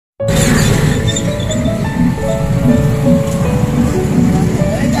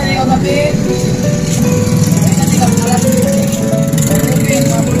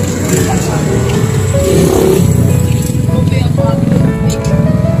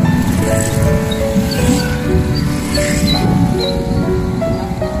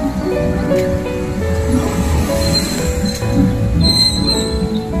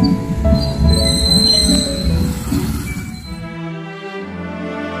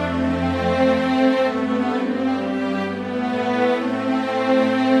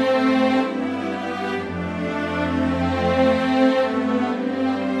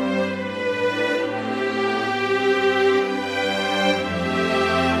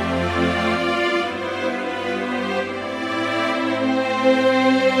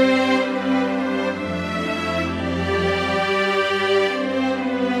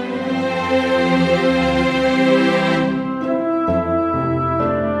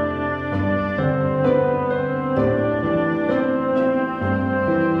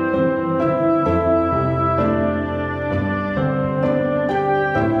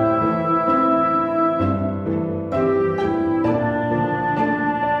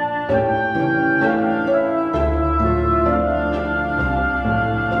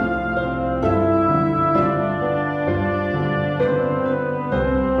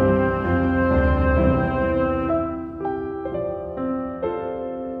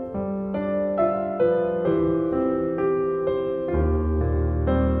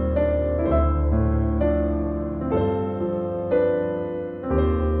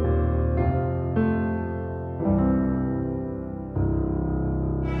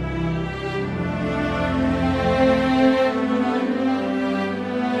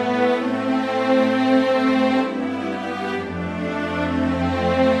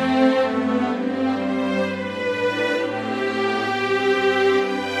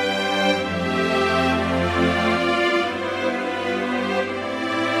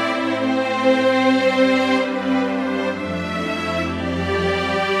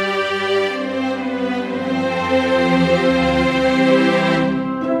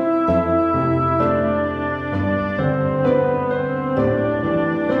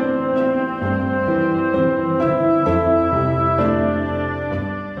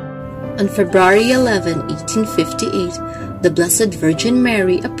February 11, 1858, the Blessed Virgin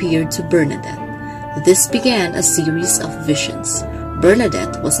Mary appeared to Bernadette. This began a series of visions.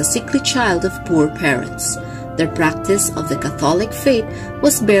 Bernadette was a sickly child of poor parents. Their practice of the Catholic faith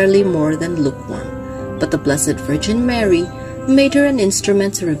was barely more than lukewarm, but the Blessed Virgin Mary made her an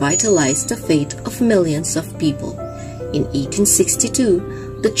instrument to revitalize the faith of millions of people. In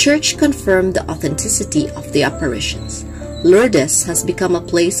 1862, the Church confirmed the authenticity of the apparitions. Lourdes has become a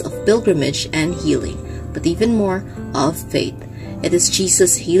place of pilgrimage and healing, but even more, of faith. It is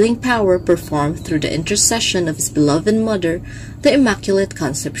Jesus' healing power performed through the intercession of his beloved Mother, the Immaculate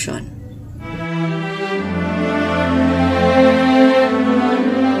Conception.